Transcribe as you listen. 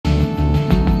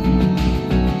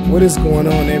What is going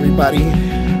on, everybody?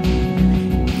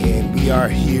 And we are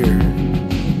here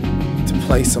to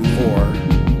play some more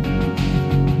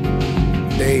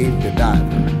Dave the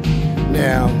Diver.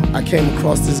 Now, I came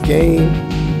across this game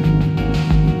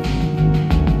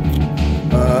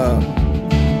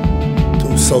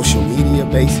through social media,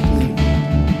 basically.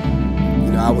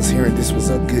 You know, I was hearing this was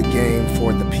a good game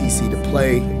for the PC to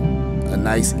play, a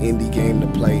nice indie game to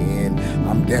play, and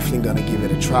I'm definitely gonna give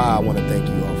it a try. I want to thank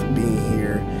you all for being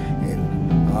here and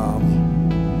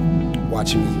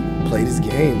watching me play this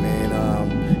game,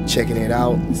 man. Checking it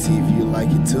out and see if you like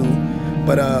it too.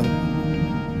 But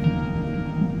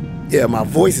yeah, my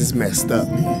voice is messed up,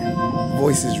 man.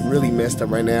 Voice is really messed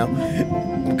up right now.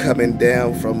 I'm coming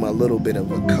down from a little bit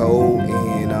of a cold,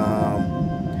 and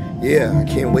yeah, I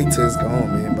can't wait till it's gone,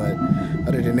 man. But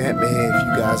other than that, man, if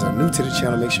you guys are new to the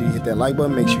channel, make sure you hit that like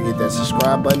button, make sure you hit that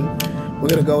subscribe button. We're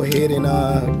gonna go ahead and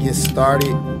get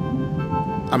started.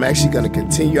 I'm actually gonna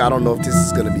continue. I don't know if this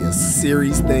is gonna be a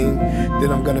series thing that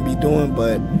I'm gonna be doing,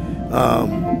 but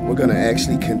we're gonna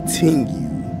actually continue,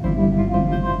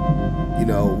 you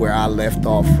know, where I left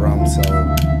off from. So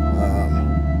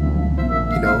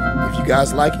you know, if you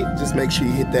guys like it, just make sure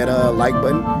you hit that like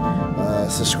button,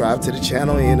 subscribe to the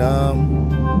channel, and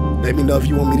let me know if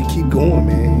you want me to keep going,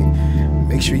 man.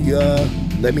 Make sure you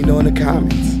let me know in the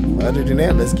comments. Other than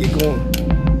that, let's get going.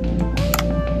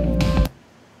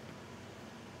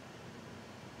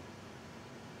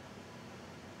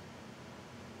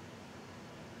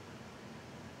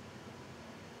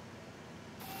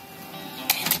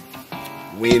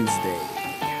 Wednesday.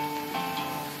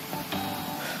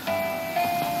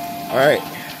 Alright,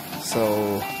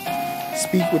 so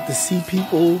speak with the Sea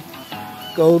People.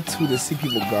 Go to the Sea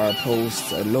People guard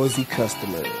post, a noisy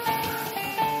customer.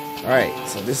 Alright,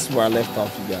 so this is where I left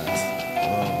off, you guys.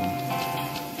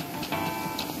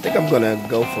 I think I'm gonna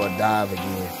go for a dive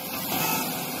again.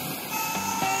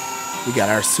 We got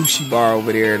our sushi bar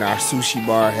over there, and our sushi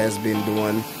bar has been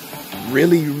doing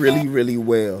really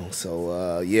well.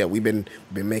 So yeah, we've been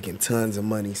making tons of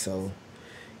money. So,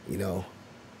 you know,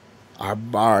 our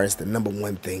bar is the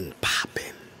 #1 thing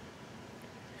popping.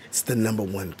 It's the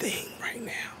 #1 thing right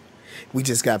now. We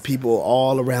just got people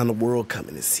all around the world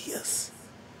coming to see us,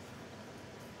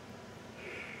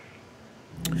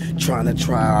 trying to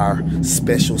try our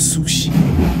special sushi.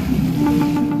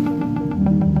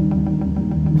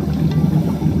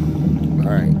 All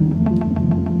right.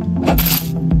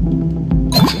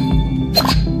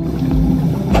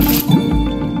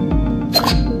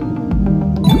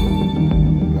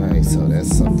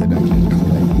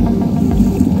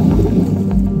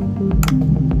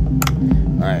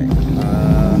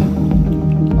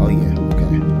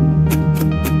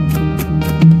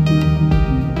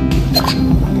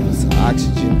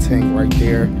 Right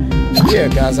there. Yeah,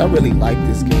 guys, I really like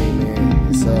this game, man.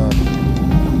 It's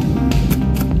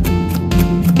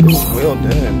it was well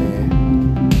done, man.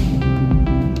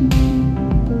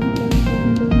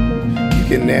 You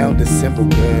can now disassemble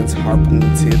guns, harpoon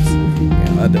tips,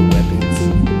 and other weapons.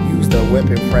 Use the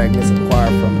weapon fragments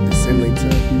acquired from assembly to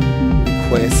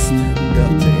request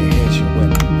stuff to enhance your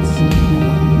weapons.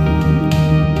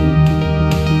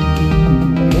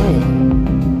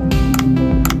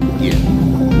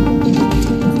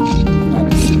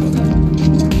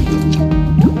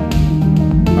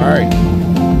 Alright, I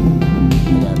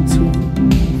got 2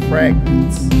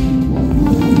 fragments.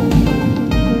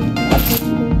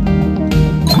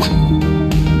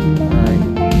 Alright.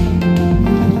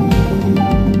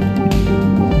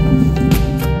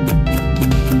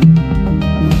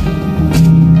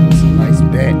 That's a nice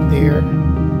bat there.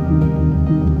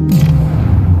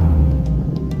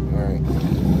 Alright.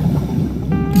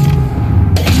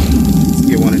 Let's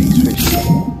get one of these fish.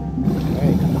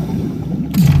 Alright.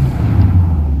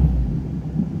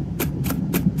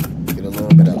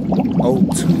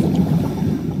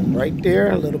 O2 right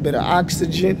there, a little bit of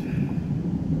oxygen.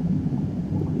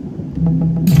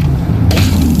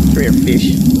 Rare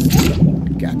fish.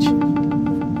 Gotcha.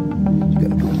 You're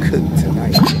gonna be cooked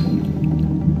tonight.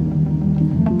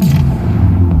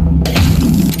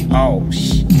 Oh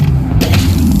shit.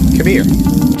 Come here.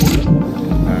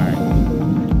 Alright.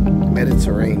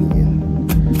 Mediterranean.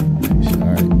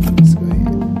 Alright, let's go ahead.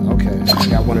 Okay, I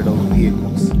got one of those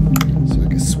vehicles, so I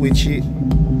can switch it.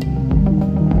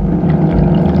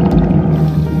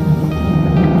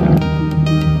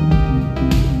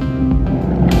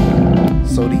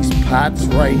 So these pots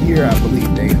right here, I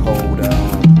believe they hold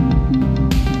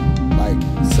like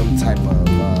some type of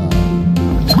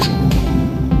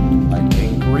like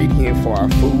ingredient for our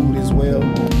food as well.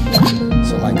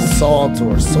 So like salt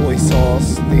or soy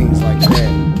sauce, things like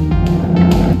that.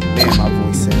 Man, my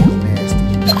voice sounds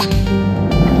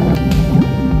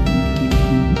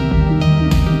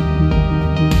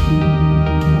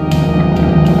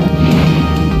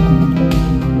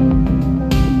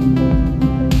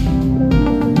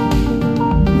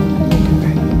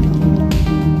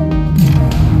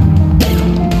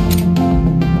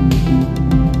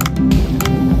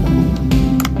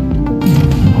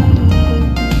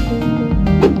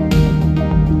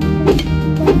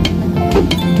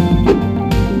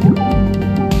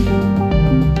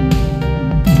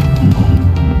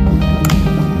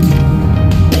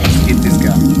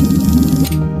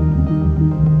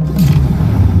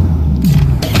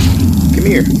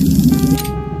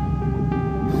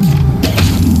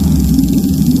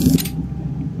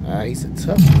face it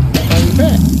tough. Fighting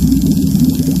back.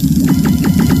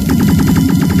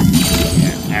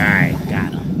 Yeah, alright,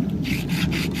 got him.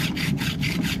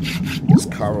 Let's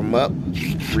carve him up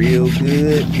real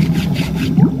good.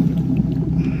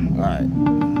 Alright.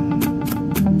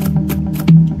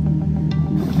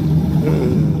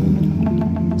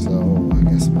 So I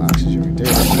got some oxygen right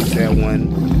there. I'll take that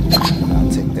one. I'll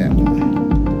take that one.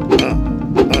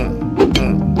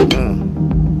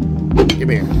 Come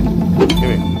here. Come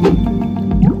here.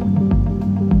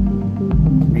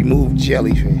 Remove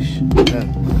jellyfish. Here.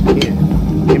 Come here.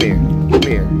 Come here. Come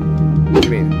here. Come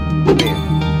here.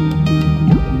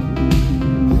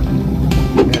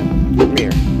 Come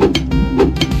here.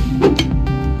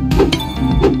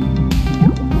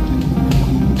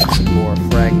 Some more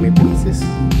fragment pieces.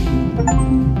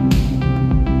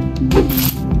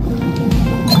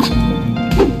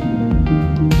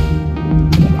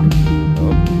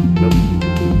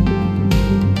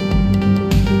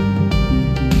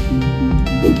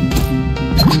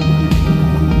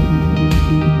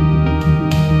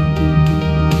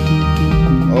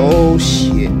 Oh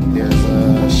shit, there's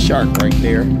a shark right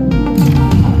there. Take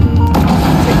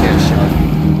that shark.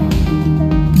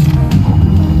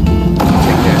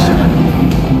 Take that shark.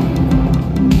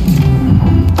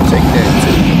 Take that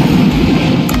too.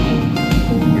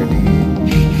 You're dead.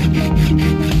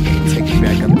 Take you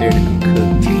back up there to be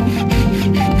cooked.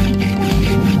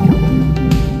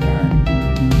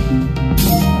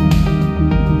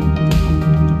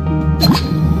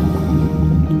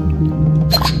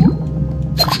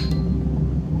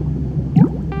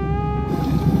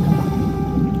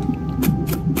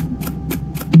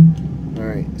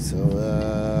 So,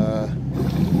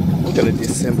 we're gonna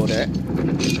disassemble that.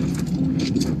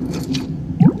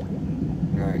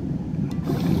 Alright.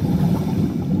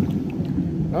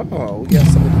 Oh, we got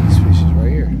some of these fishes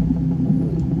right here.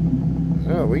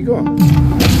 Oh, where you going?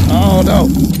 Oh, no!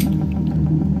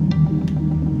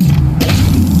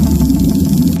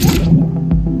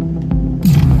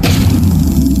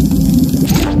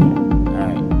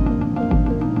 Alright.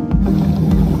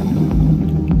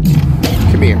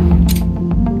 Come here.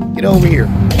 Get over here.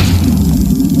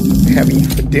 We're having you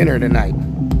for dinner tonight.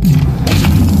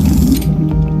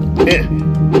 Get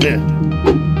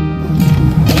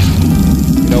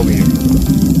over here.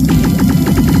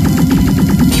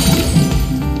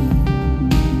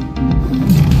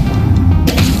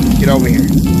 Get over here.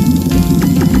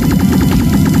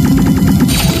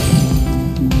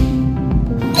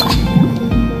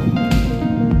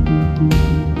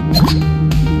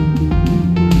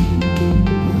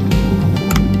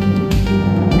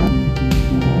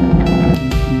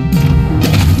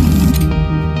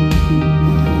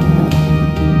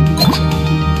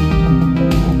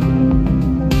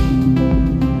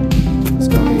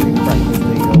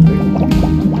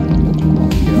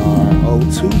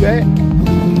 Back.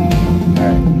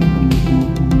 Alright.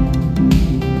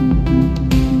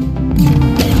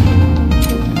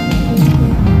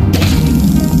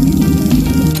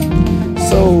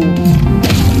 So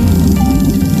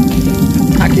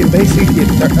I can basically get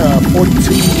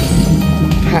 42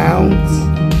 pounds.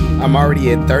 I'm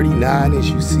already at 39 as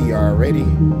you see already.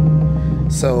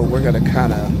 So we're gonna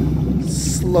kind of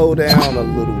slow down a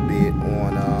little bit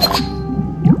on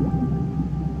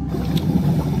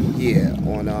yeah,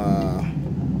 on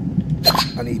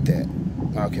I need that.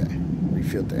 Okay,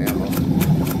 refill the ammo.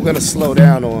 We're gonna slow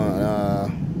down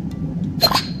on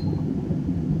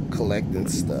collecting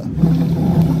stuff.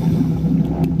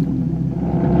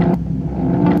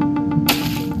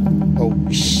 Oh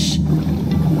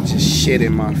just shit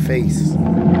in my face.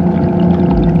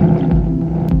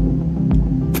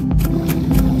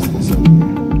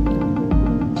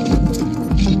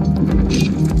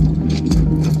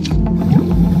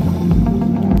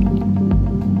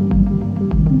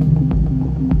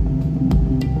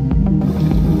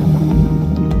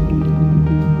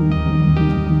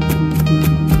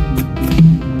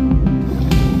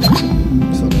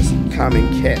 Common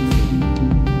cat.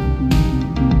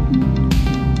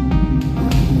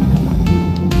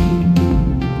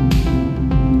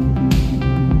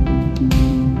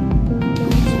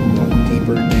 So we're going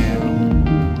deeper down.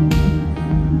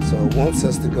 So it wants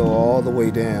us to go all the way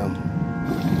down.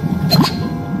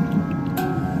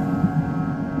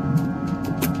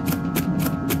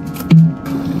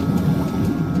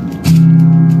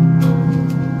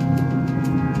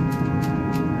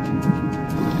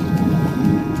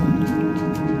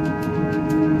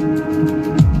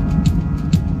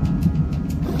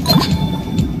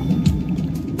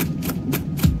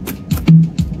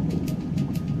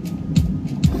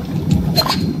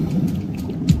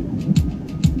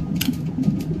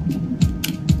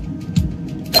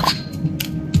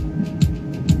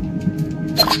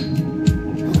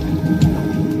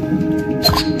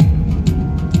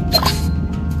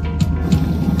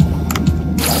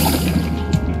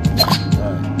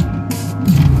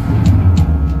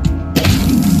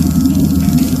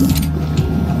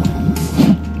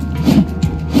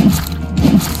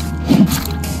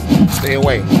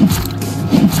 away.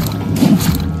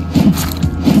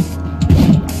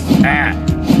 Ah.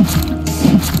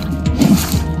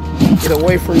 Get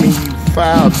away from me, you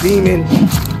foul demon.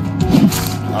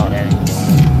 Oh, that ain't good.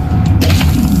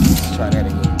 Let's try that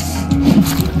again.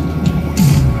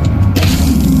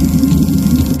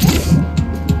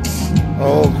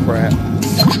 Oh, crap.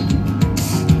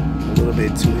 A little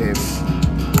bit too heavy.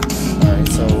 Alright,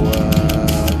 so,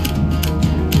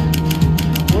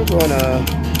 we're gonna...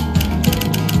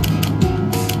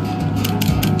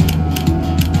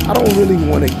 I don't really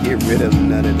want to get rid of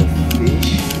none of the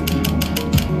fish.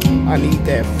 I need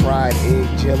that fried egg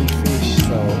jellyfish,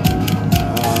 so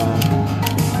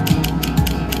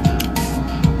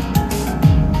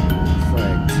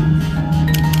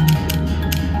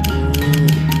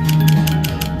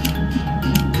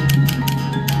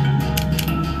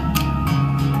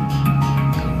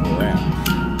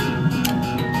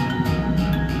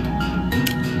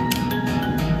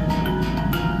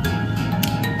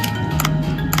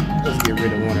let's get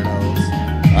rid of one of those.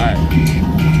 Alright.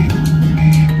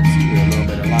 A little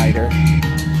bit of lighter.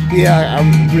 Yeah, I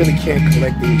really can't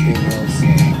collect anything else. So.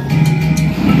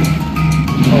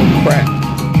 Oh crap.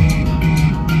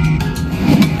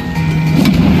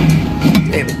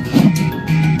 Damn it.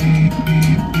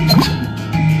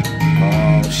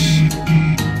 Oh shit.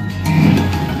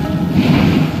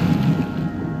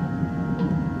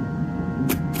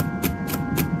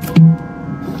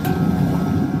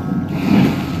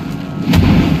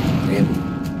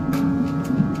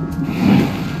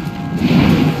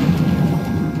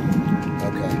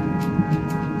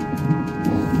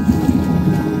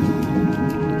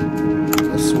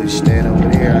 Stand over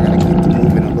there. I gotta keep them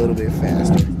moving a little bit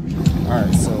faster.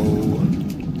 Alright, so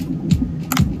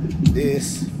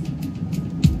this.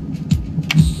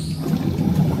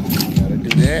 Gotta do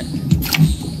that.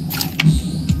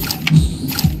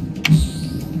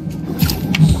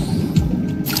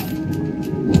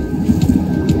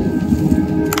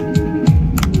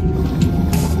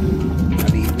 I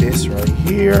need this right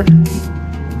here.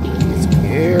 Get some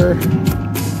air.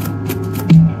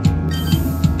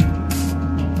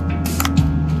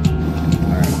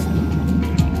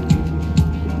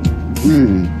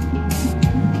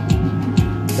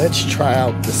 Let's try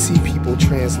out the Sea People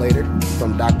translator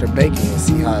from Dr. Bacon and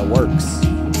see how it works.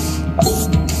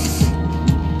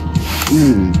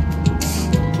 Can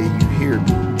you hear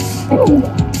me?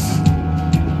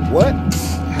 What?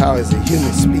 How is a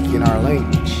human speaking our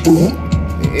language?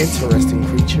 An interesting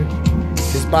creature.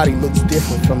 His body looks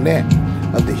different from that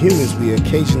of the humans we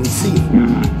occasionally see.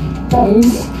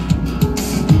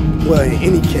 Well, in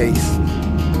any case,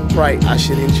 right, I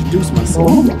should introduce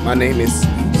myself. My name is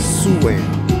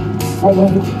Suwan.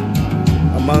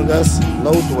 Among us,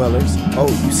 low dwellers, oh,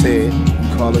 you said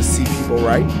you call us sea people,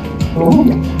 right?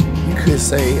 You could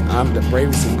say I'm the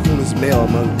bravest and coolest male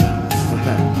among them.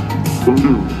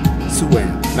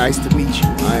 Suwan, nice to meet you.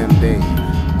 I am Dave.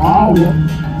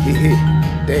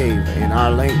 Dave, in our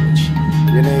language.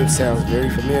 Your name sounds very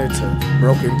familiar to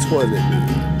broken toilet lid.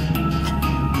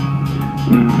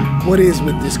 What is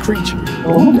with this creature?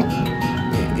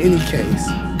 In any case,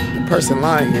 the person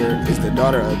lying here is the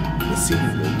daughter of the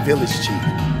secret village chief,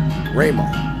 Raymond.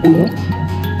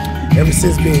 Ever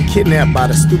since being kidnapped by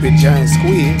the stupid giant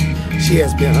squid, she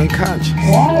has been unconscious.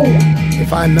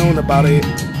 If I had known about it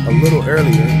a little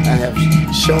earlier, I have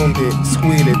shown the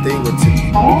squid a thing or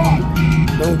two.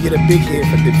 Don't get a big head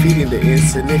for defeating the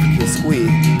insignificant squid,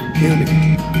 human.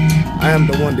 I am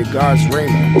the one that guards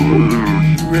Raymond.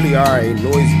 You really are a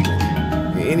noisy one.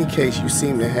 In any case, you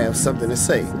seem to have something to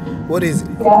say. What is it?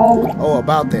 Oh,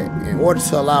 about that. In order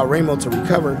to allow Raymond to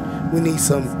recover, we need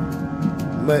some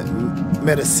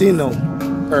medicinal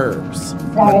herbs.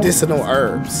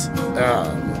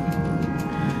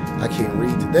 I can't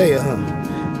read today,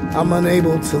 I'm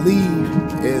unable to leave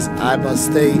as I must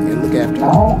stay and look after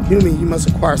you. Human, you must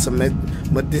acquire some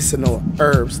medicinal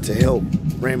herbs to help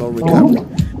Raymond recover.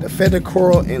 The feather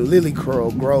coral and lily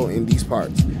coral grow in these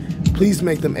parts. Please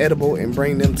make them edible and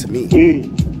bring them to me.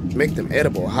 Make them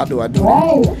edible. How do I do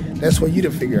that? That's for you to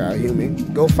figure out,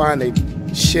 human. Go find a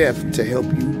chef to help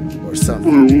you or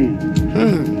something.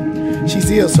 She's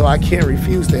ill, so I can't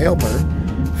refuse to help her.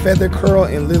 Feather coral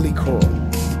and lily coral.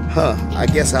 I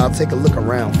guess I'll take a look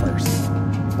around first.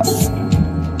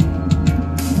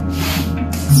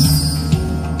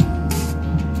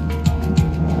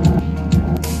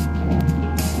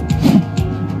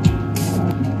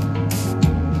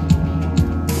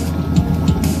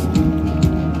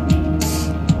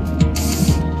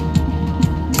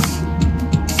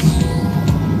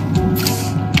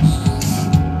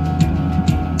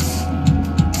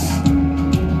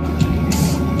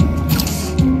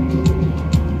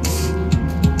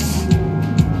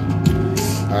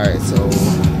 Alright, so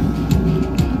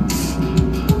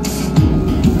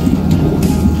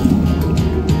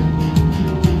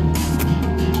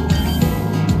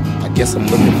I guess I'm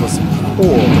looking for some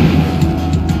coral.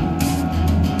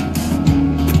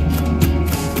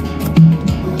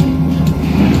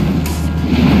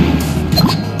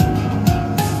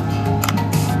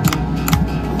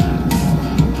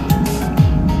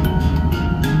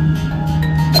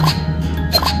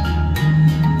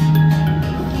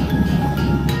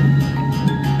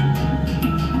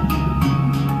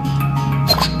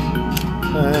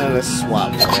 Let's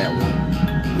swap for that one.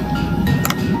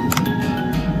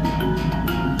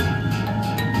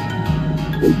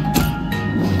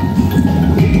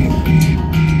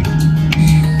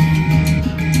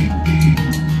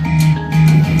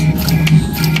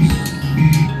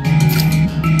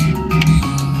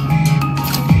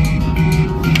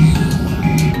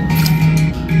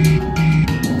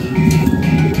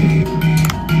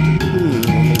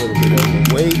 I'm a little bit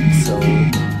overweight, so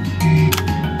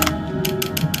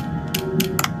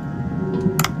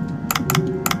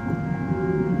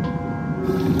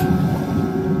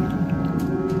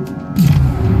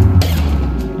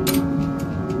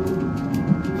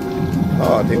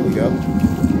oh, there we go.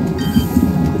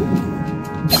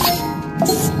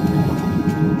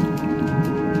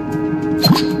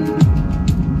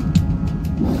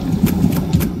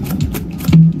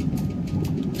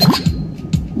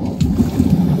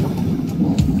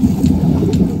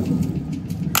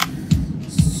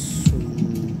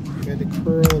 Credit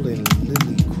coral and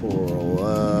lily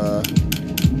coral.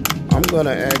 I'm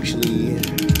gonna actually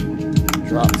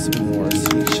drop some more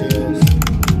seashells.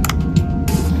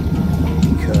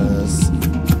 Because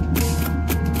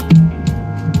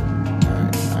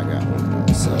alright, I got one of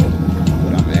those. So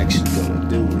what I'm actually gonna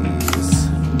do is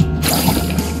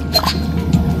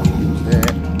use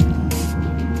that.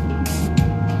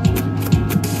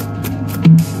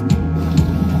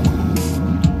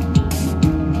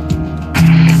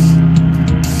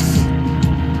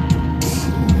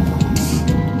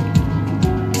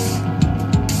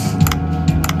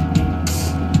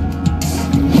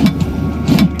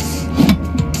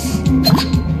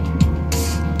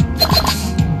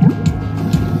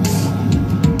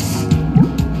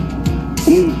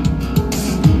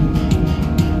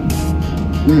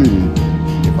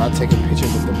 If I take a picture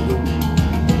with the blue,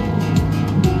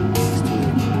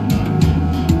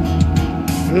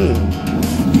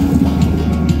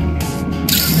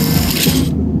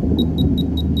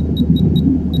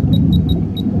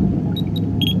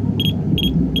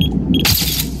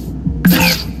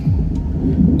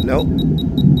 nope.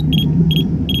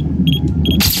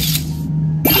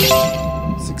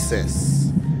 Success.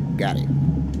 Got it.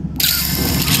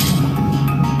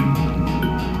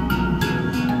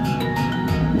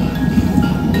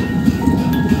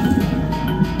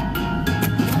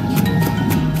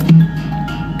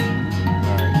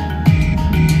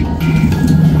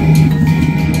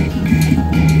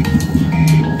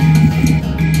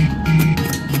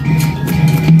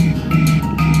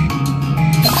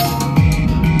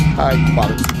 High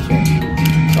quality cat.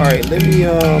 Alright, let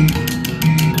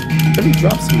me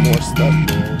drop some more stuff,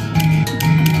 man.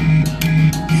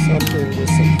 Something with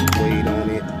some weight on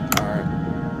it. Alright.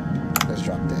 Let's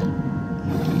drop that.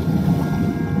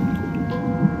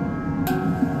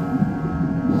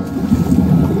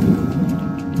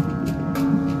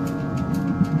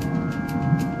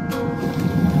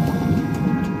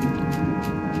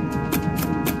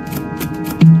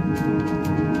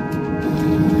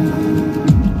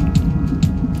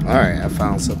 Alright, I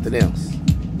found something else.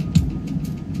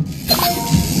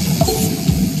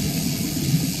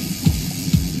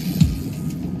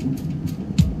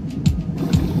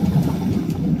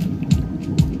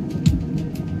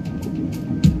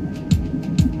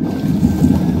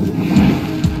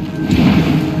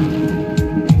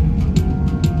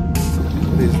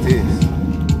 What is this?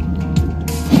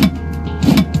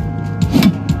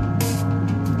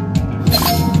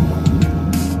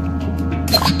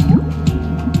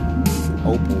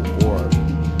 Opal orb.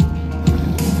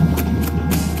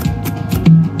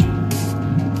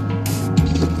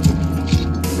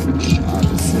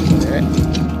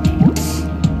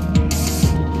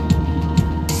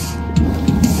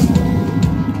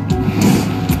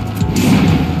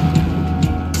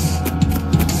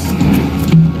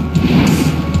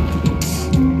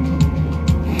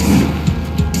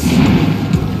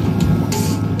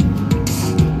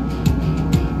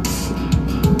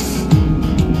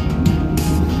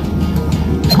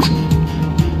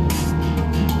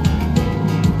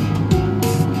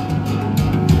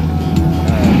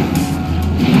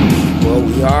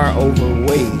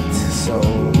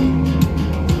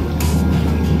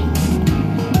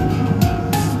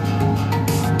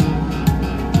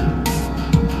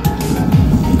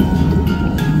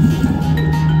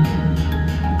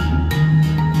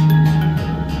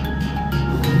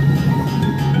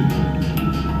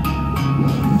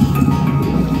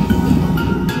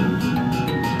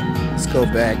 go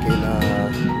back and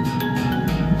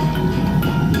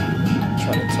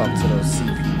try to talk to those sea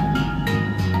people.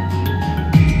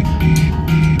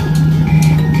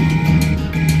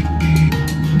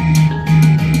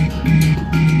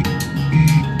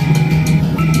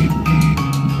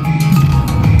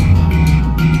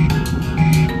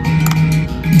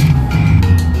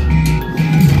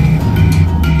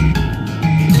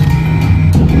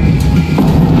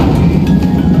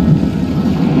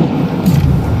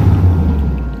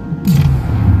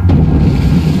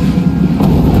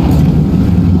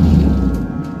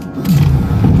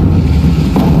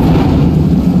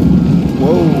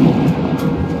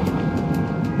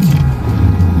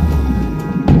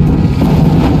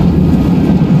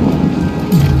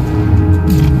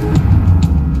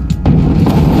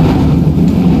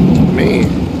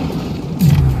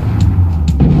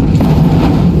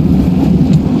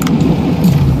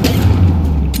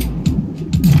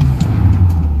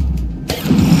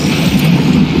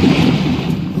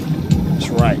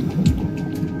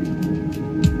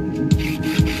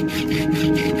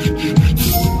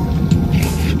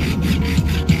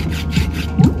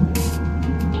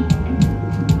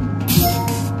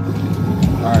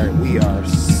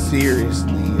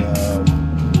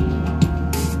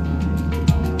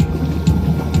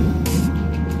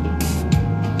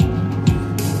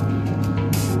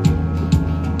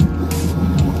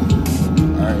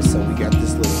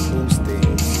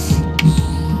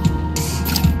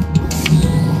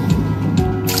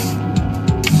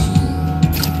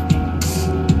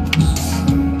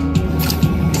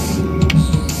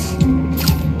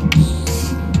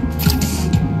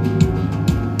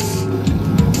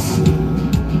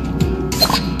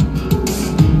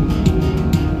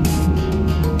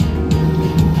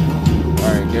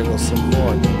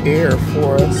 Air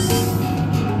for us, so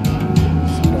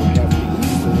I don't have to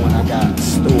use the one I got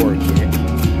stored yet.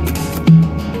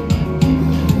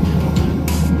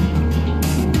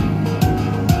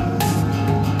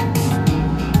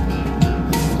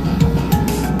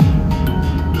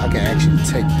 I can actually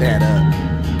take that up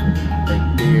right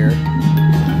there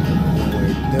when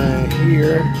we're done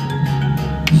here.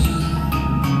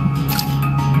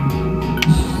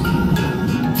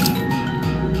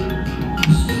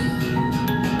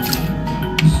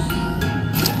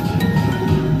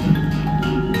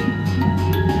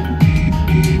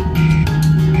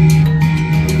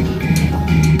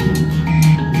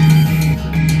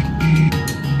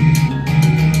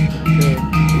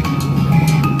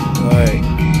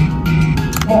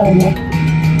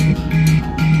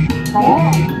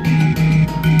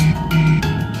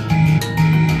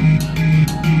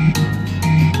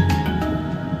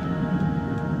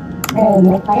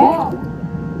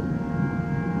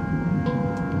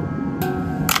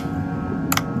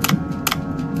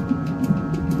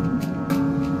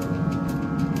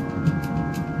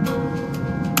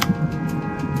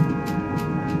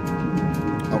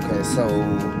 Okay, so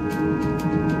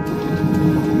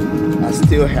I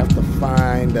still have to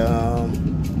find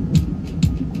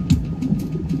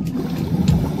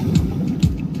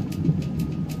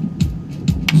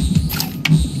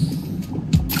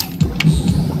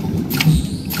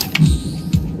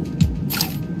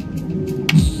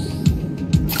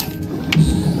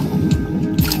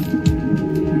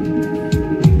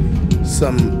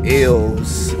some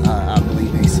eels. I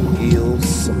believe they some eels,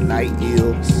 some night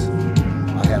eels.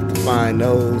 I have to find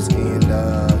those and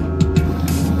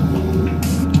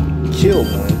kill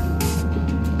one.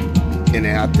 And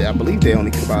I believe they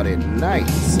only come out at night.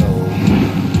 So,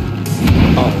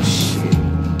 oh shit.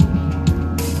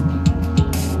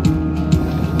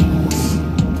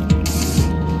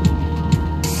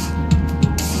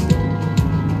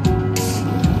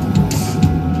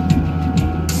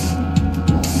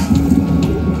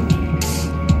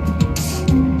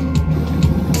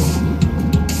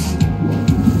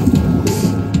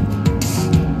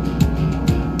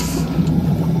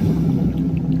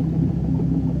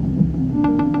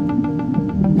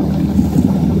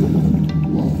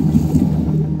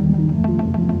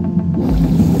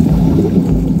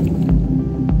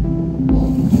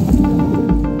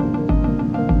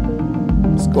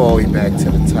 Go all the way back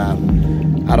to the top.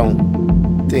 I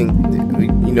don't think,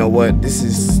 you know what, this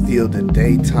is still the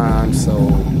daytime, so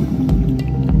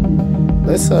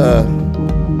let's go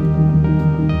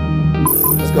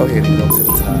ahead and go to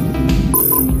the top.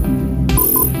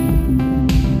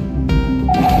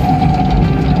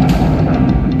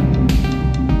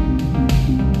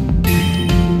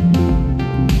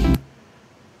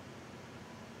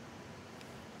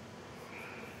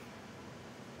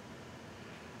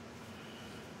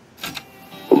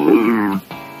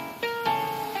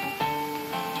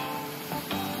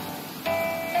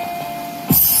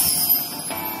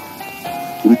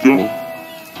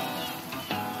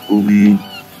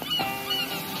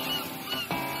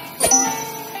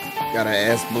 Gotta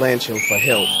ask Blancho for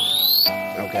help.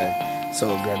 Okay,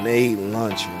 so grenade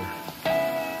launcher.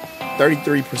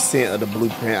 33% of the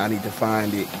blueprint. I need to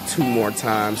find it 2 more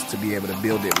times to be able to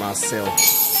build it myself.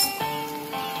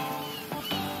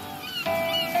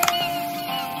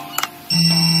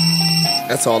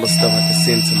 That's all the stuff I can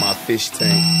send to my fish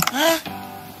tank.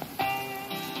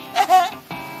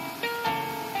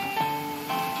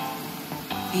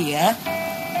 Yeah.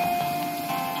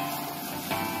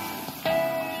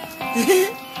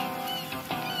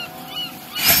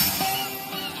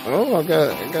 Oh, I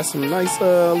got some nice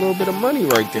little bit of money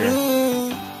right there.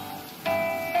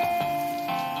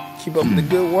 Keep up the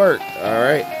good work. All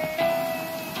right.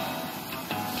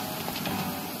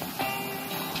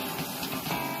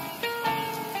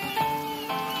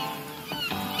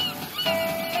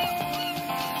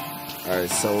 All right,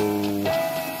 so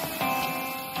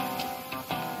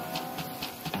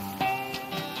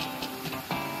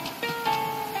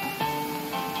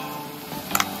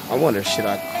I wonder, should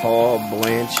I call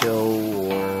Blancho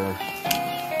or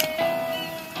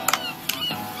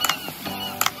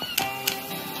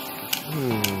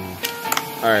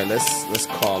All right, let's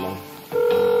call him.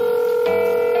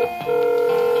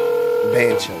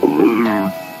 Blancho.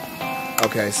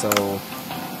 Okay, so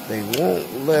they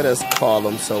won't let us call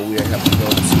him, so we'll have to go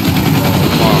to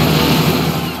the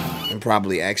bar and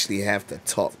probably actually have to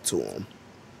talk to him.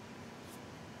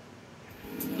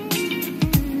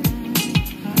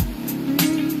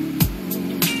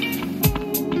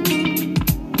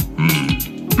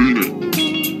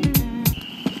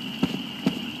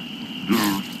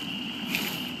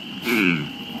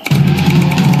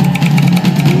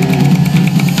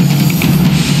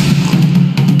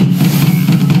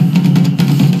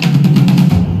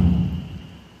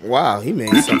 Wow, he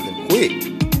made something quick.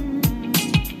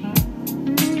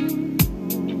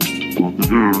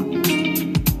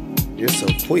 You're so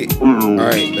quick.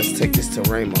 Alright, let's take this to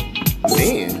Ramo.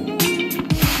 Man.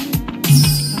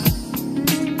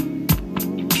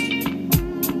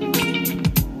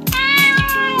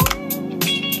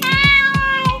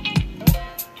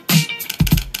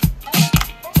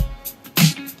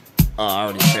 Oh, I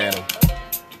already fed him.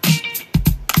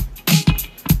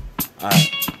 Alright.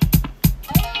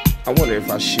 I wonder if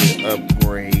I should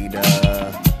upgrade,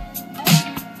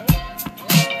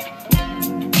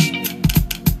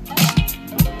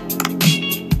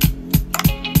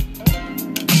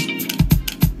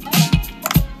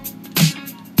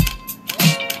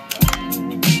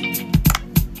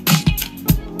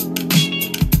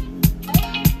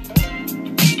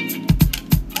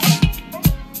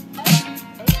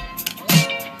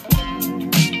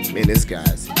 man, this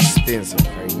guy's expensive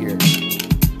right here.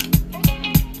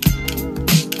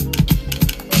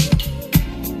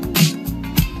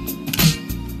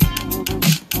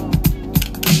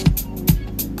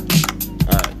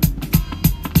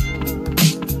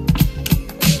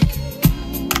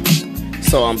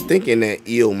 So I'm thinking that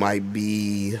eel might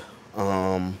be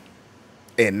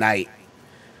at night,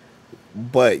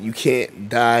 but you can't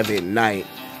dive at night.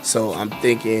 So I'm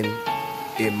thinking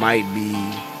it might be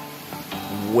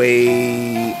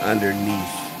way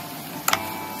underneath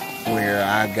where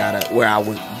I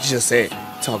was just at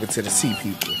talking to the sea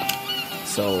people.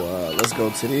 So let's go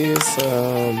to this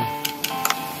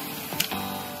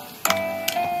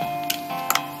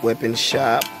weapon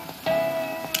shop.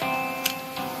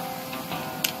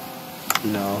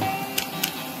 No.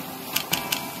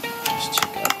 Let's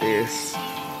check out this.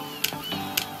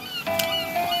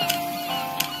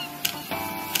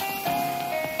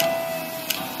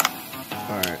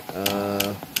 Alright,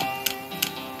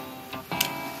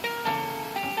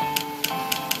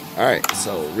 alright,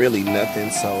 so really nothing,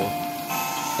 so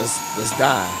let's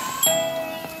dive.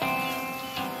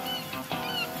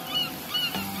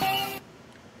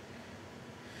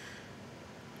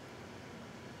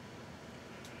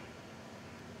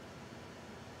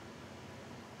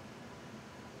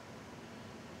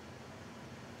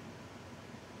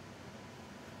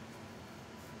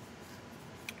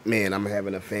 Man, I'm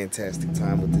having a fantastic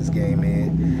time with this game,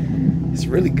 man. It's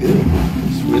really good.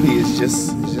 It's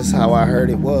just how I heard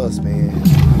it was, man.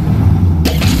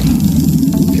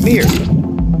 Come here,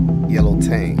 yellow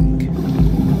tank.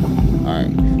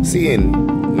 Alright, seeing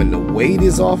when the weight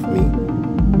is off me,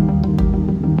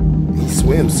 he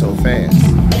swims so fast.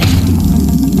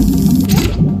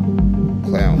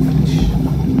 Clownfish.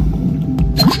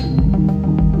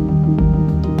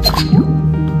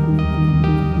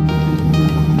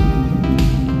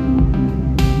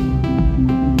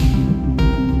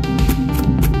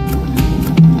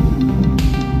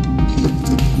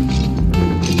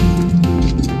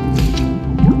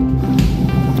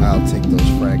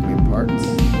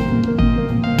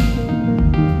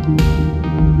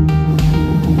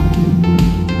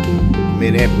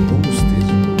 Man, that boost is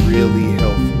really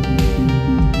helpful.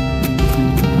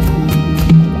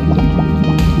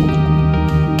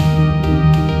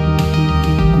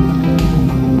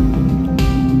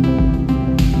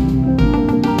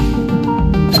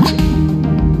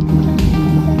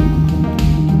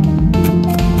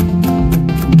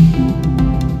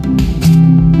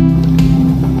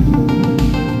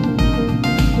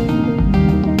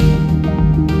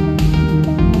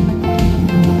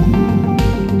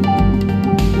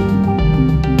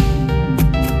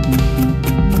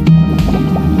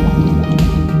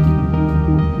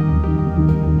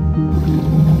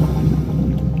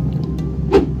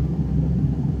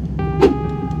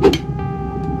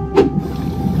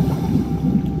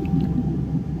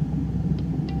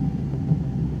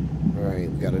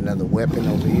 Got another weapon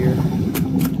over here.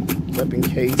 Weapon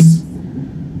case.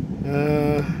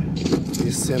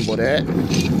 Disassemble that.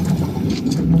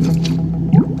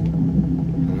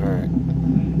 Alright.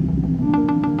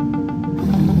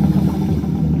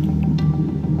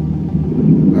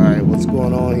 Alright, what's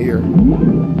going on here?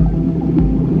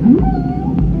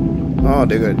 Oh,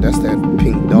 that's that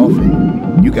pink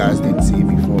dolphin. You guys didn't see it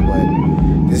before,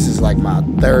 but this is like my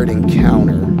third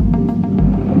encounter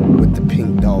with the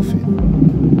pink dolphin.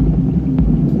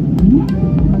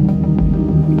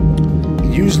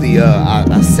 Usually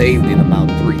I saved it about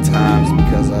 3 times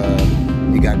because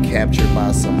it got captured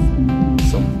by some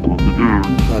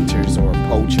hunters or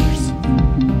poachers.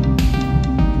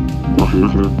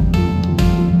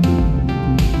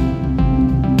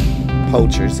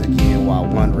 Poachers again while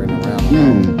wandering around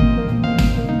alone.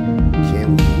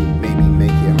 Can we maybe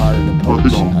make it harder to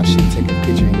poach? I should take a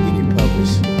picture and get it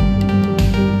published.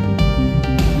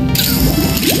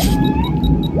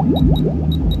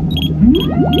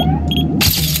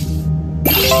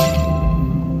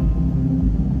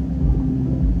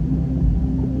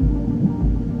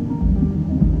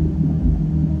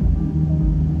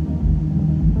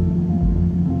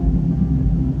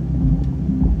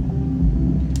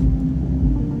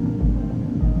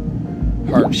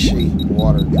 Heart-shaped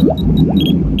water drop.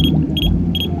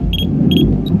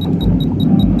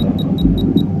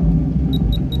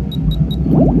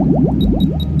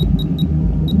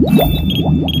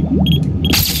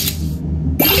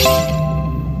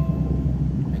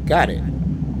 I got it.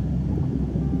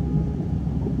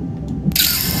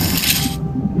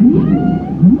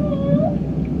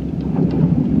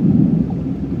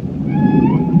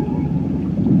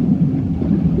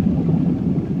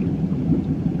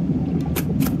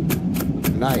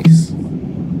 Nice.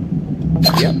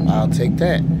 Yep, I'll take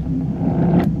that.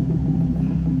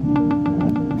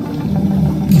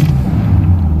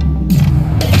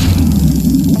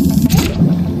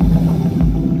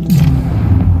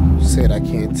 Said I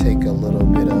can't take a little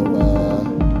bit of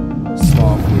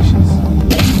small fishes.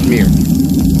 Come here.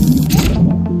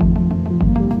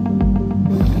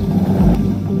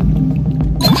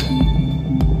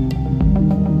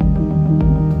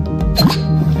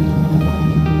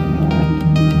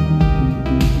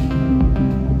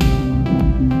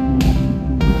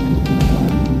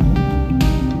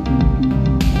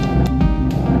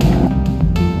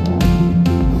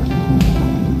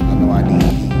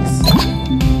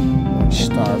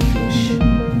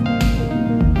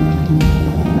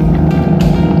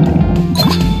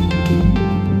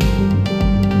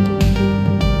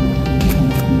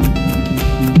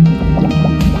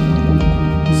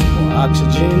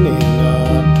 Oxygen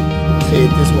and say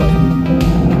it this way.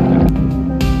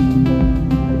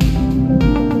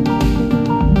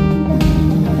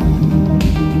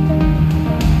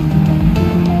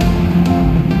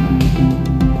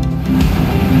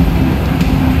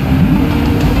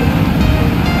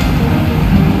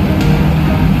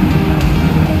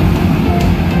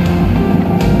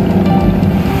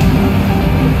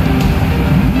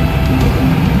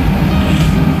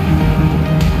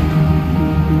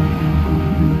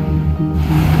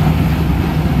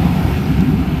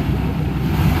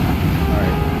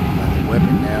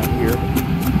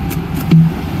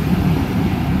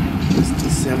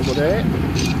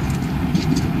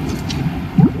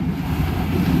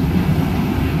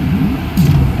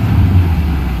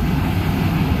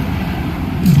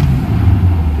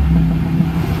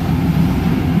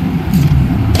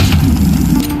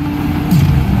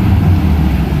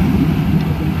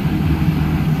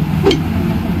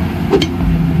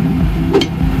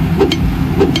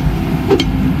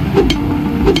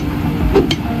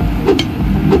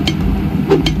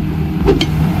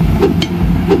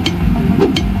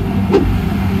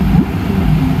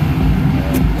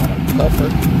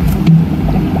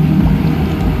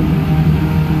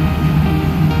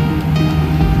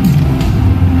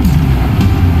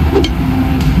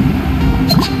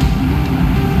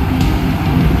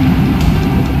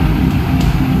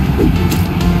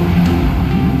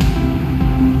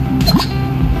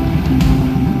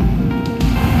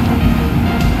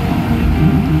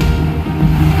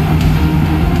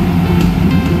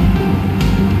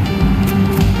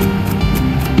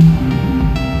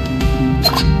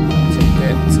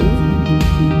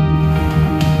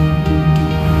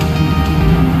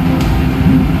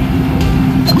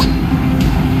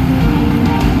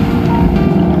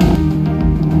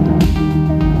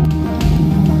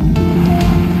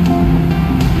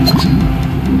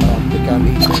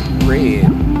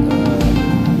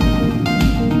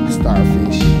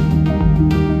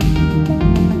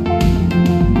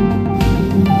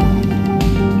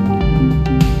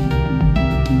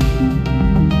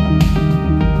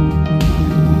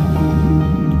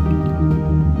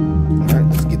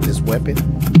 weapon.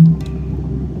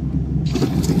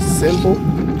 It's simple.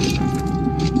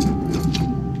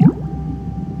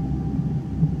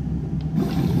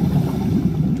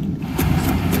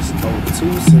 Just O2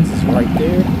 since it's right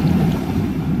there.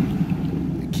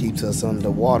 It keeps us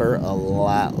underwater a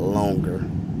lot longer.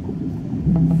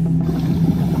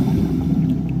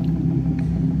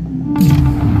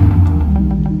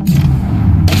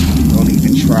 Don't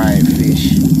even try it,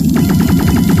 fish.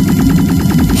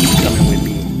 Coming with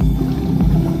me.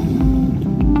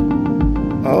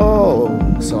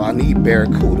 Oh, so I need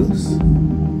barracudas.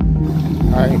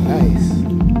 Alright, nice.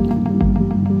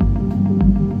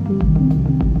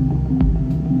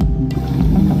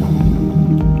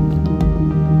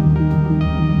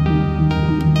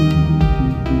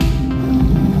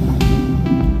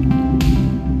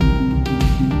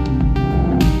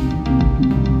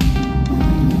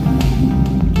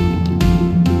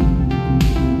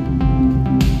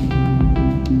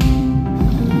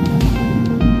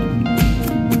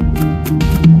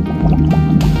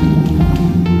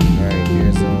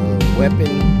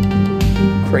 Weapon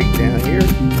crate down here.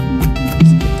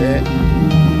 Let's get that.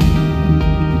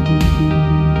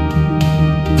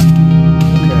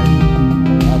 Okay,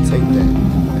 I'll take that.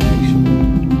 Actually,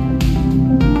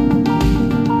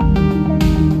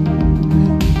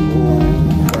 oh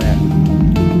crap!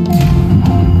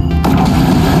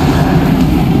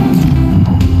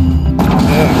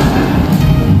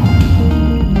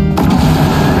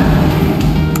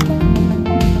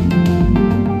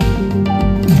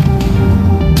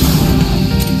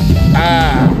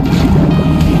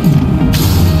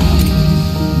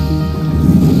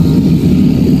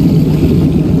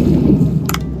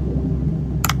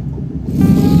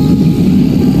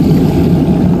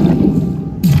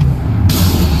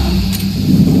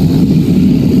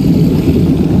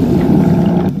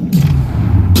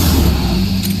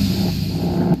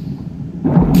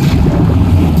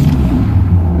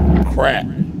 Crap.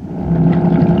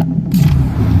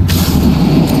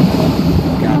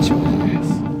 Got your ass.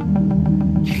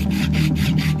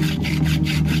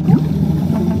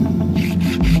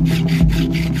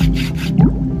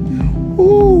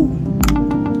 Ooh.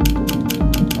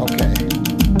 Okay.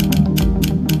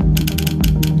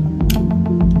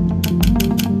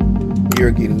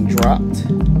 You're getting dropped.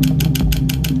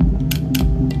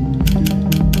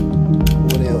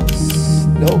 What else?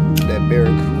 Nope, that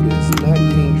barracuda is not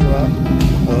getting dropped.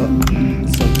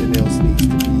 Something else needs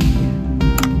to be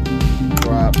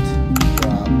dropped.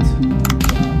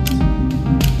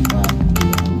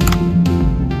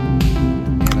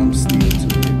 And I'm still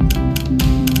too heavy.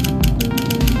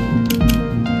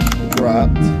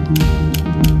 Dropped.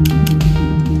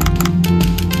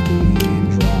 And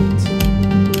dropped.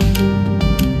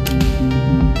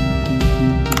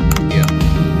 Yeah.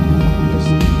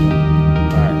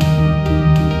 Alright.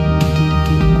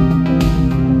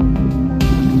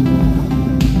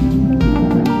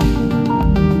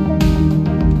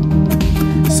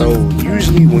 So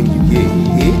usually when you get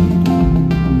hit,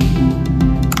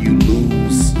 you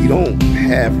lose. You don't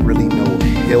have really no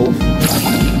health.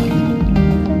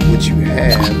 What you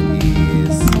have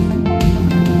is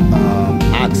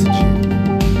oxygen.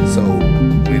 So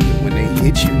when they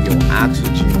hit you, your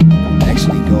oxygen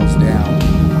actually goes down.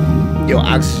 Your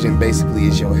oxygen basically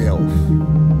is your health.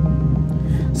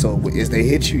 So as they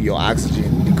hit you, your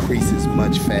oxygen decreases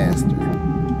much faster.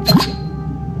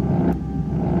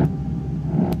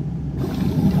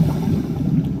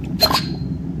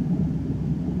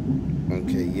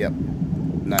 Okay, yep.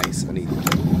 Nice, I need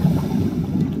that.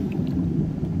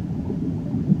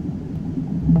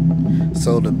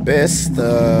 So the best,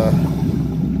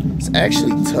 it's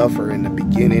actually tougher in the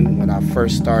beginning when I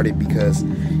first started because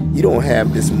you don't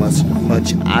have this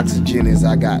much oxygen as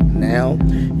I got now.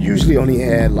 Usually only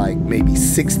had like maybe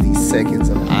 60 seconds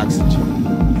of oxygen.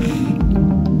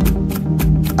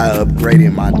 I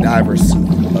upgraded my diver suit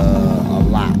a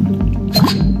lot.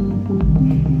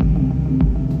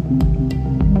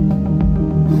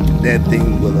 That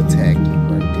thing will attack you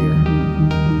right there.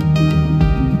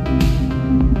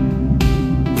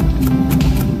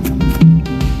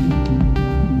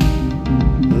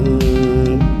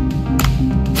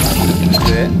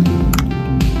 That.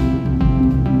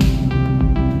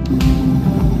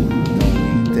 Don't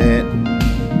need that.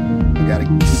 I gotta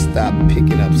stop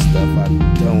picking up stuff I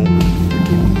don't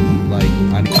freaking need. Like,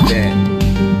 I need that.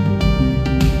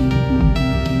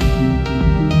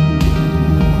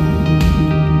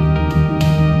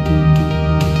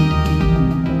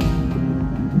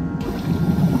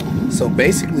 So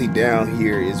basically down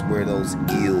here is where those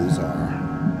eels are.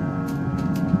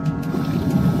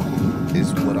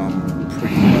 Is what I'm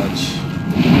pretty much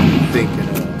thinking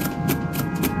of.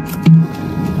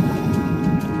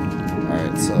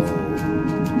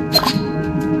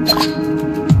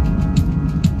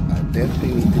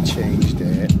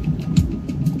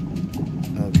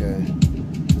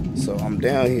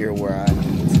 down here where I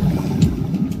need to be.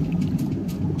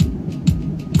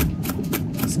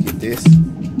 Let's get this.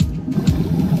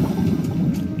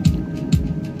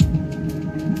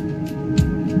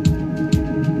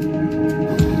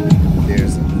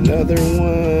 There's another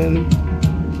one.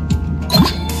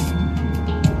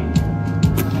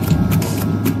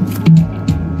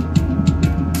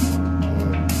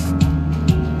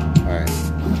 Alright.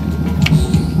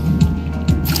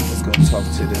 Let's go talk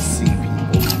to the sea people.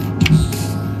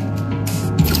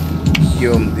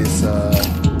 Give them this you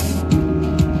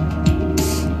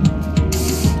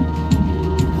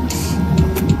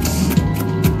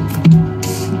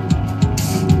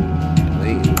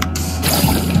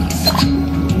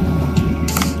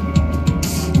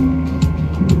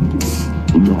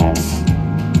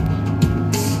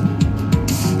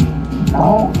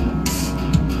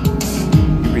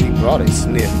really brought it,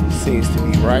 sniff. Seems to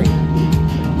be right.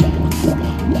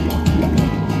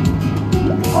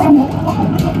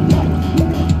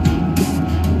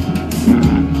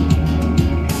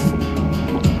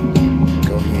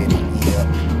 Go ahead and eat up.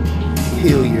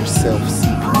 Heal yourself, sea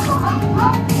people.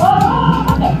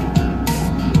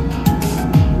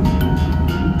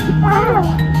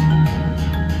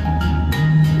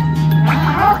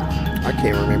 I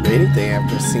can't remember anything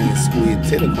after seeing squid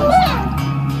tentacles.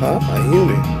 Huh? A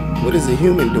human? What is a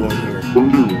human doing here?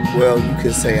 Well, you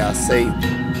could say I saved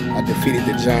you. I defeated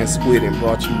the giant squid and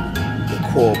brought you the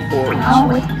coral porridge.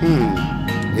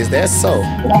 Is that so?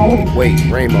 Wait,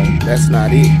 Rainbow, that's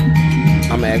not it.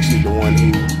 I'm actually the one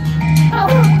who...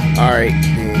 Alright,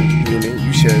 then, human,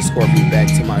 you should escort me back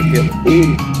to my village.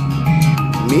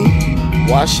 Me?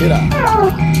 Why should I?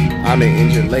 I'm an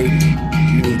injured lady.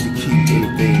 You need to keep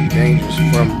anything dangerous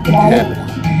from happening.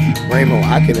 Rainbow,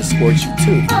 I can escort you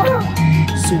too.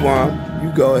 Suwam, you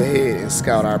go ahead and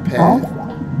scout our path.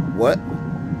 What?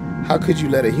 How could you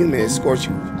let a human escort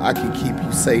you? I can keep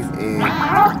you safe and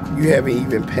you haven't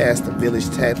even passed the village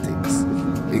tactics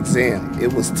exam.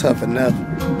 It was tough enough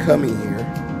coming here.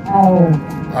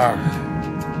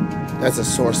 That's a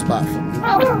sore spot for me.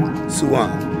 Suwam,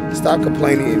 stop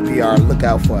complaining and be our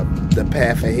lookout for the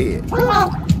path ahead.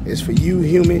 As for you,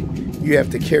 human, you have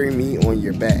to carry me on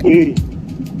your back.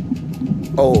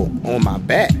 Oh, on my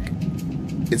back?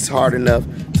 It's hard enough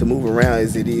to move around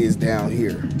as it is down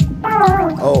here.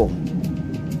 Oh,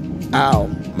 ow,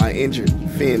 my injured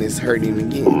fin is hurting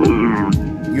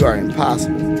again. You are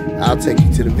impossible. I'll take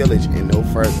you to the village and no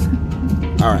further.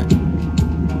 Alright.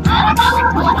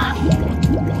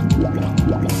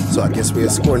 So I guess we're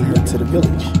escorting her to the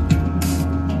village.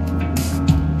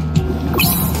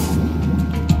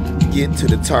 Get to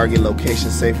the target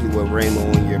location safely with Rainbow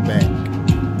on your back.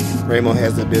 Rainbow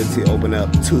has the ability to open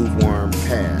up tube worm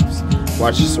paths.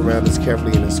 Watch your surroundings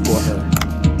carefully and escort her.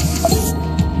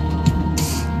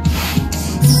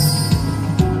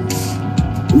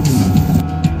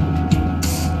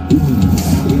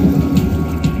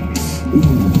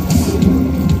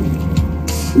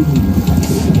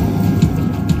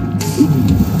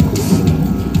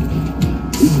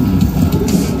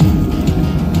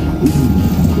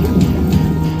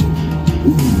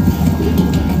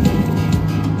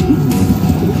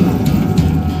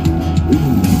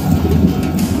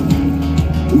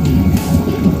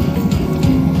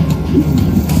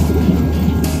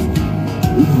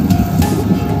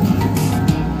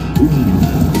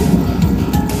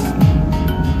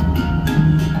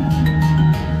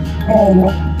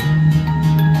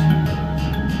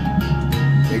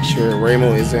 Make sure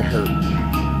Rainbow isn't hurt.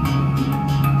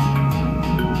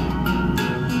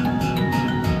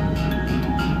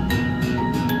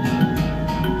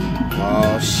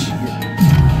 Oh shit.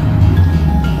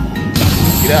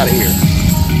 Get out of here.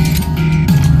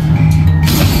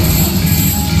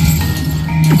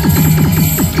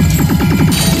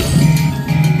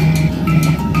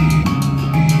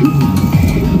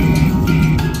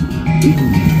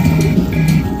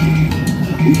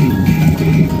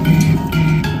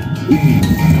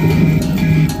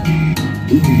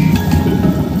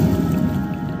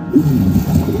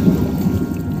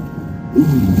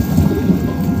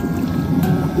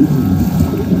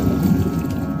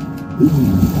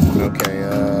 Okay,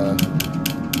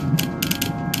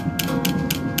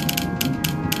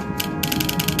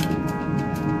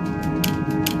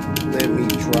 let me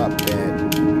drop that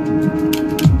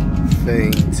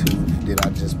thing that I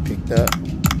just picked up.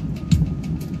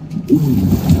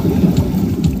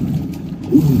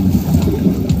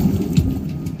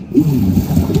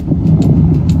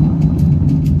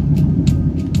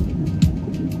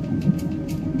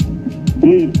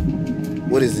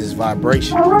 What is this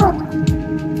vibration?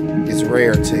 It's It's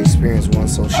rare to experience one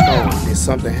so strong. Did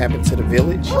something happen to the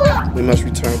village? We must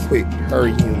return quick.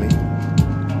 Hurry, human.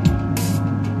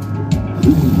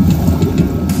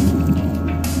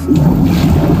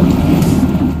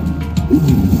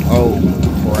 Oh,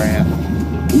 crap.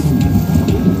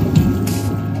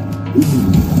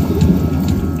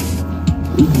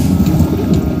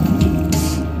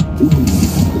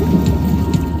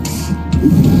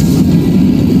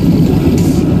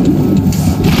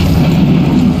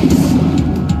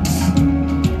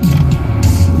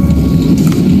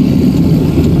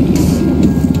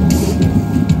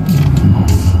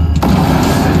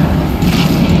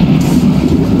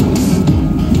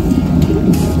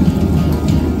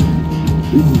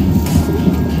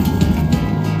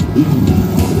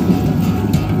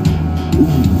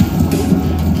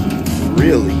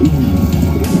 Really?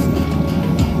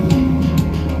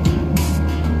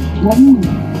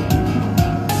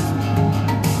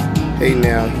 Hey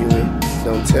now, human.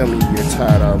 Don't tell me you're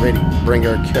tired already. Bring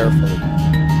her carefully.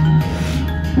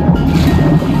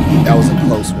 That was a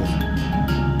close one.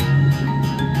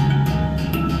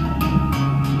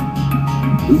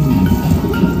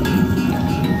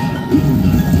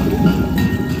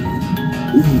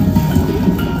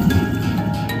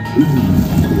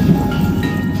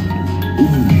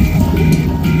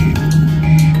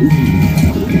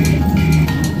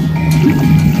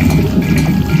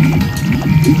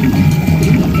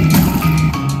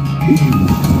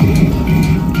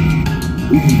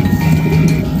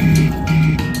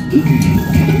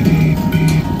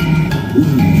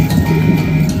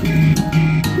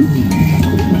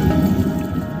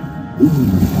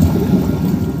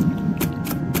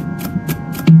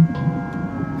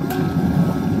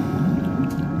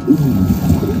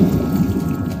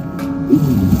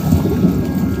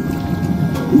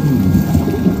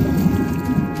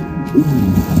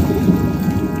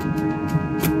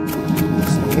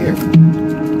 Here.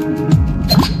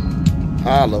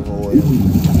 Olive oil.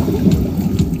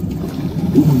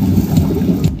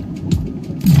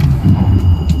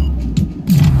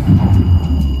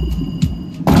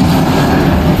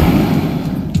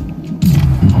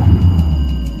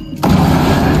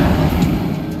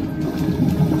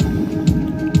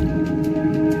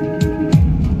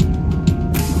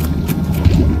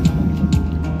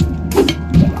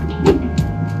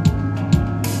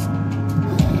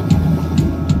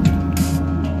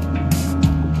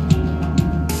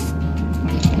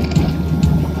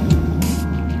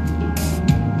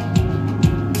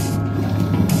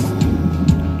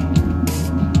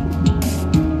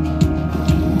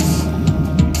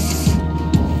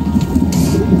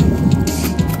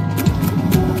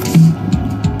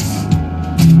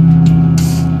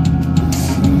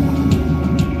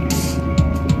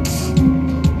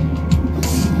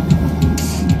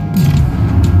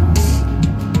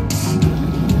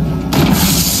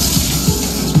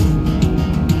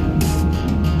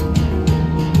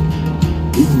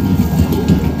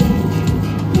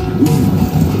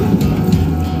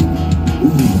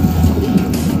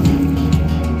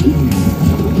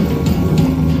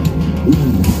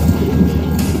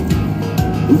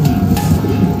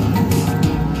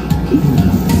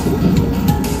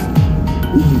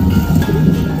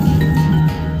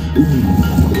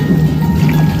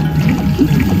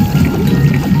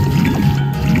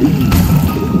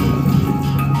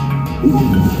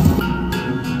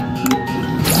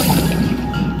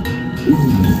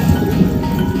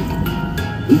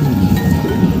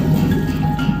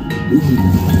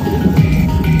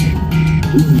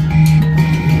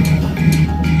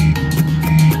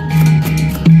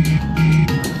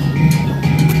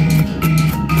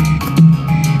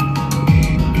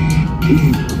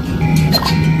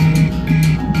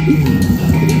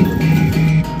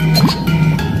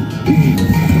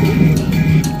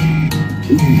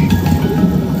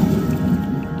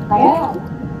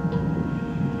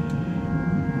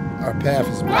 Our path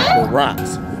is blocked with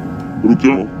rocks.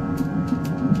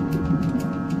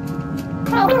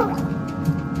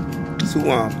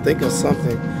 So think of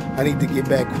something. I need to get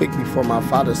back quick before my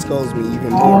father scolds me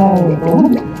even more.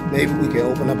 Maybe we can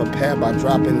open up a path by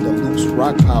dropping the loose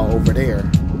rock pile over there.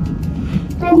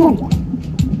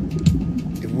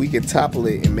 If we can topple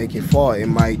it and make it fall, it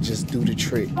might just do the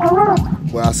trick.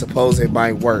 Well, I suppose it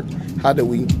might work. How do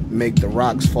we make the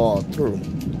rocks fall through?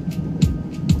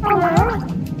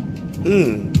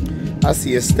 I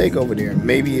see a stake over there.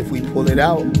 Maybe if we pull it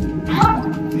out.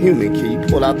 Human, can you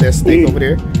pull out that stake over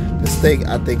there? The stake,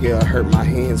 I think it'll hurt my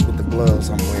hands with the gloves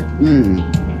I'm wearing.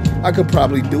 I could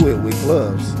probably do it with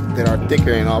gloves that are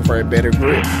thicker and offer a better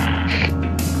grip.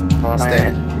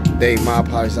 Dave, my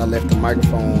apologies. I left the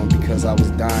microphone on because I was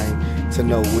dying to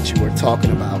know what you were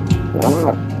talking about.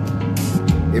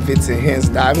 If it's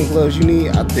enhanced diving gloves you need,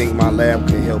 I think my lab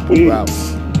can help you out.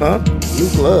 Huh? New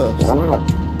gloves?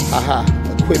 Haha,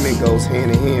 equipment goes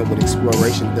hand in hand with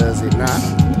exploration, does it not?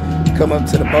 Come up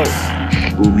to the boat.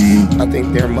 I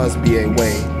think there must be a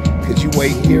way. Could you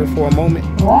wait here for a moment?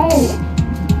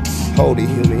 Hold it,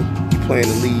 human. You plan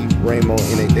to leave Rainbow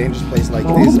in a dangerous place like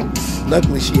this?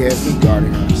 Luckily, she has me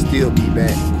guarding her. Still be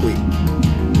back quick.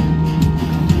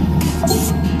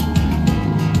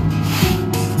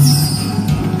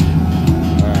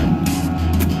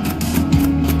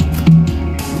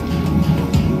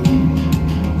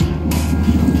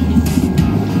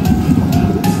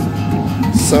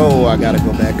 So I gotta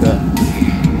go back up.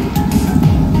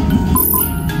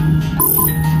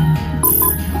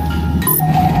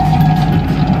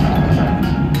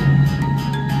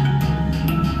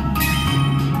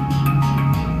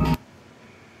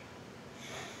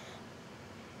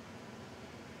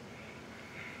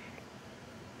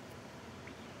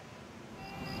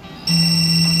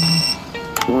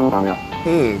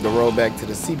 The road back to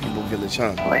the Sea People Village,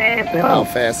 huh? How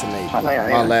fascinating.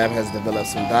 My lab has developed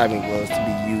some diving gloves to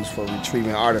be used for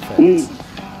retrieving artifacts.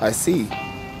 I see.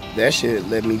 That should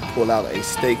let me pull out a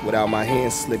stake without my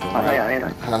hands slipping, right?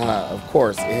 Haha, of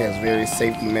course, it has various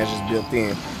safety measures built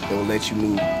in that will let you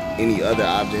move any other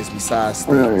objects besides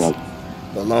stakes.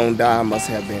 The long dive must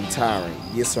have been tiring.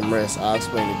 Get some rest. I'll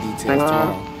explain the details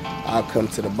tomorrow. I'll come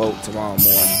to the boat tomorrow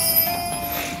morning.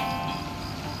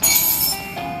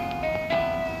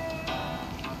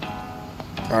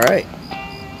 Alright,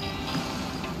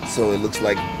 so it looks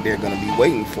like they're going to be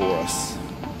waiting for us.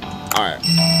 Alright.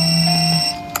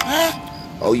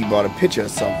 Oh, you brought a picture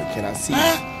of something. Can I see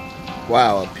it?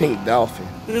 Wow, a pink dolphin.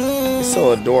 It's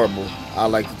so adorable. I'd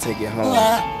like to take it home.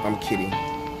 I'm kidding.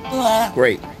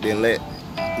 Great, then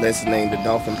let's name the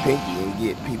dolphin Pinky and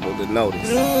get people to notice.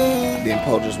 Then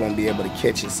poachers won't be able to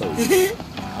catch it so easy.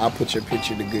 I'll put your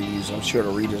picture to good use. I'm sure the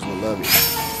readers will love it.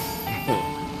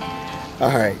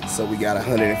 Alright, so we got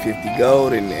 150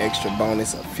 gold and an extra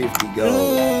bonus of 50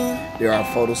 gold. There are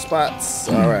photo spots.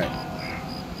 Alright.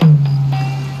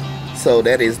 So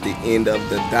that is the end of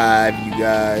the dive, you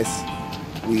guys.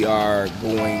 We are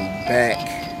going back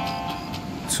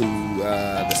to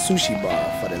the sushi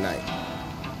bar for the night.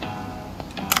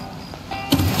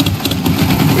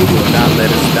 It will not let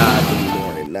us dive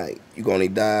anymore at night. You can only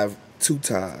dive 2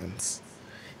 times.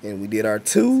 And we did our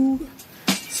 2.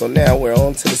 So now we're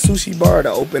on to the sushi bar to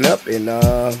open up and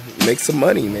make some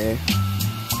money, man.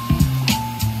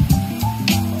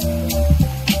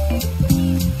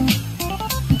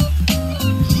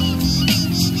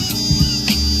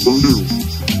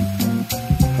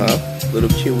 Huh? Little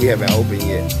kid we haven't opened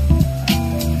yet.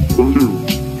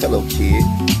 Hello, kid.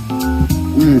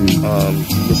 You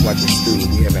look like a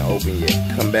student we haven't opened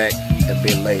yet. Come back a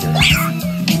bit later.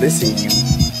 Listen, you.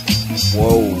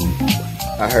 Whoa.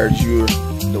 I heard you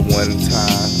the one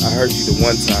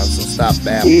time, so stop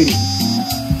babbling.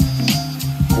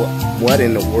 What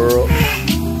in the world?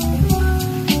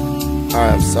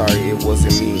 I'm sorry, it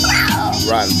wasn't me.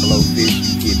 Rotten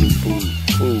blowfish, you give me food.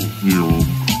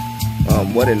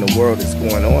 What in the world is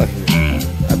going on here?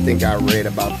 I think I read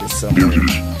about this somewhere.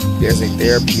 There's a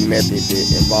therapy method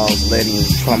that involves letting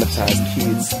traumatized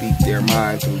kids speak their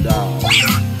mind through dolls.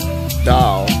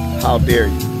 Doll, how dare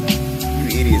you? You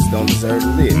idiots don't deserve to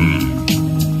live.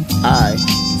 I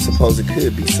suppose it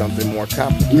could be something more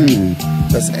complicated.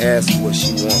 Let's ask what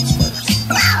she wants first.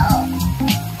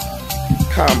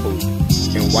 Kombu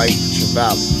and white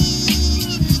trevally.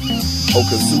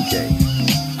 Okazuke.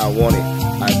 I want it.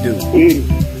 I do.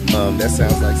 That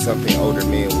sounds like something older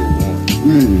men would want.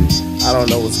 I don't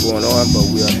know what's going on, but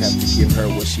we'll have to give her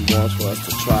what she wants for us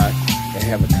to try and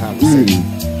have a conversation.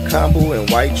 Kombu and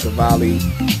white trevally.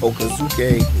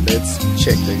 Okazuke. Let's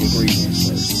check the ingredients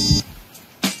first.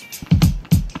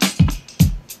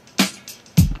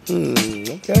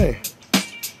 Okay.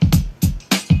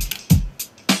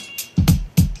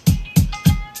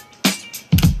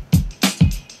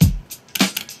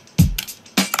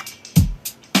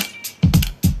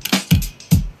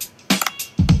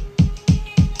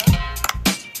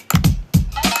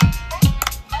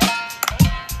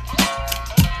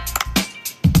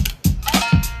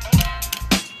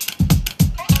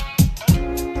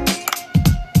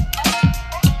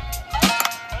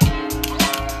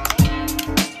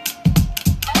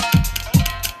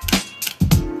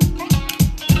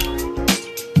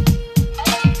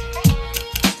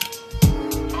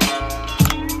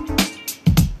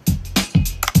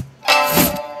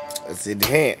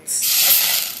 Enhance.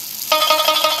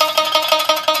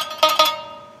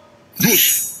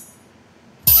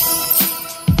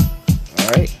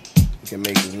 can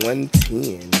make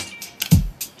 110.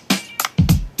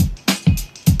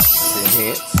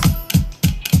 Enhance.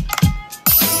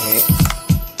 Enhance.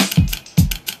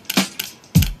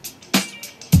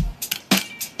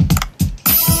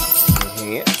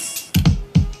 Enhance.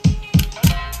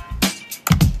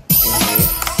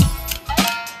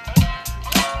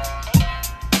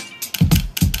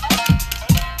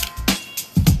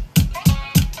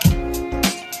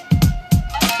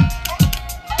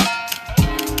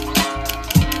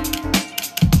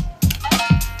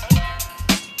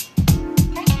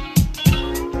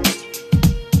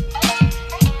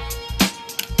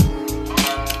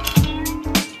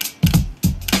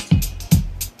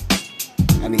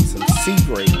 I need some C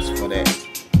grades for that.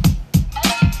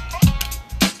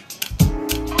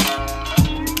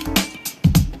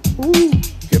 Ooh,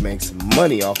 you can make some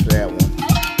money off of that one.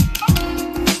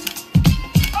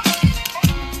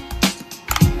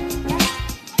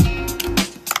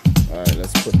 Alright,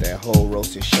 let's put that whole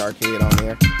roasted shark head on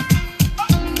there.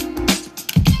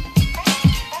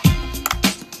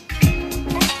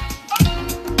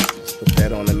 Let's put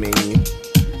that on the menu.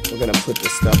 We're gonna put the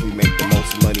stuff we make the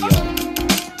most money on.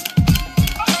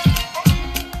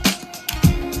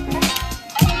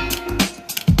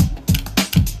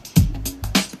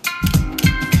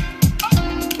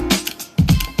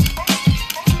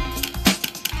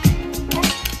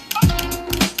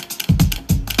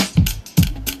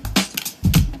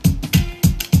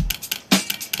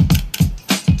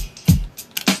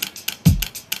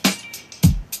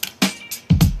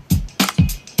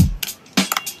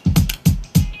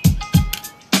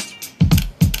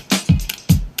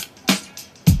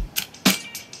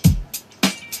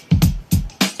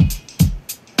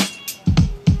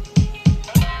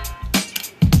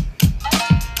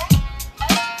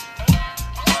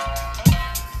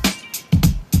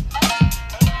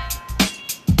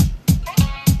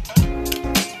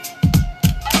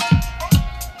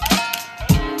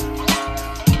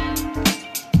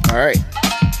 All right,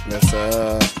 let's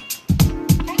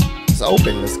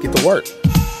open. Let's get to work.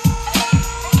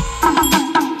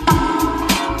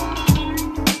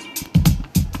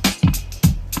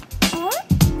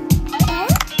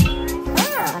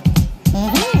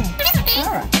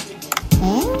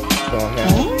 Go ahead.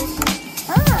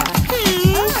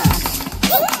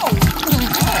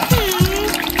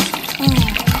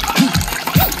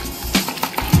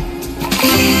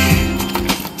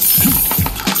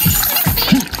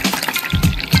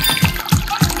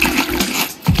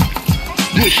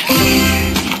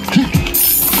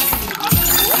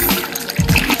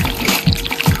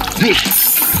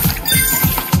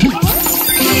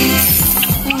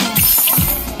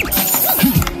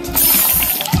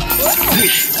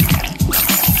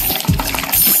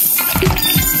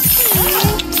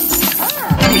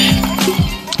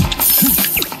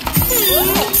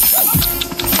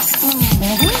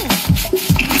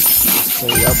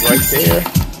 Clean up right there.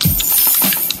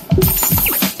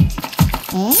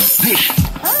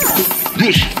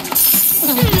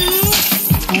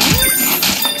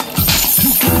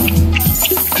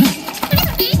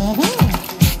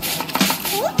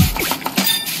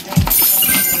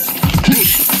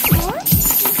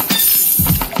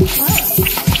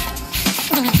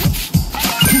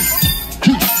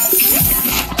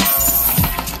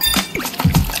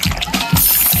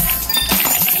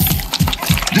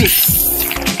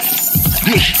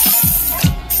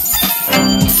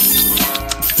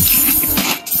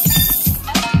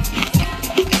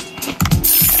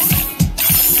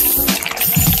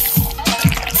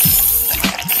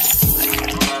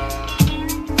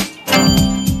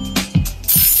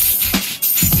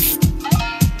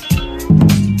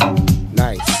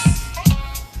 Nice.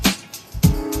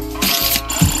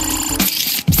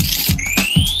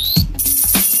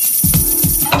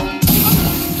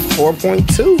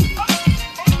 4.2.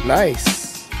 Nice.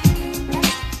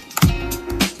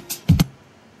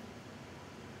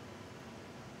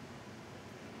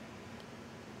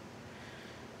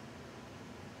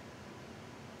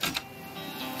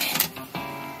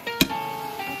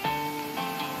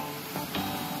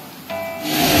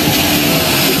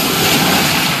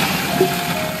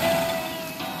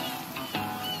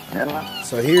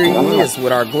 So here he is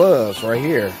with our gloves right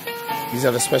here. These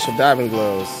are the special diving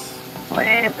gloves.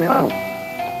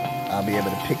 I'll be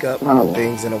able to pick up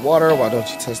things in the water. Why don't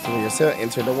you test them yourself?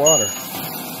 Enter the water.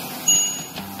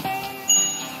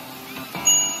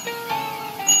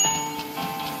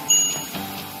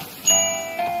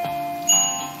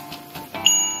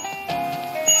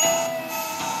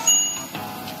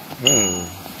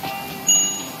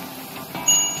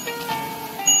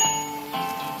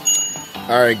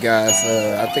 Alright guys,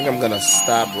 I think I'm gonna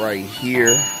stop right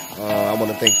here. I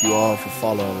want to thank you all for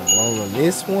following along on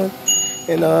this one.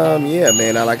 And yeah,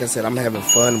 man, like I said, I'm having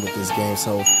fun with this game,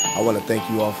 so I want to thank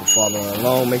you all for following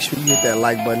along. Make sure you hit that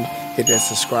like button, hit that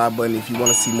subscribe button. If you want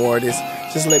to see more of this,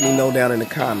 just let me know down in the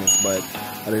comments. But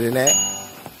other than that,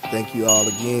 thank you all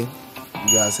again.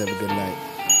 You guys have a good night.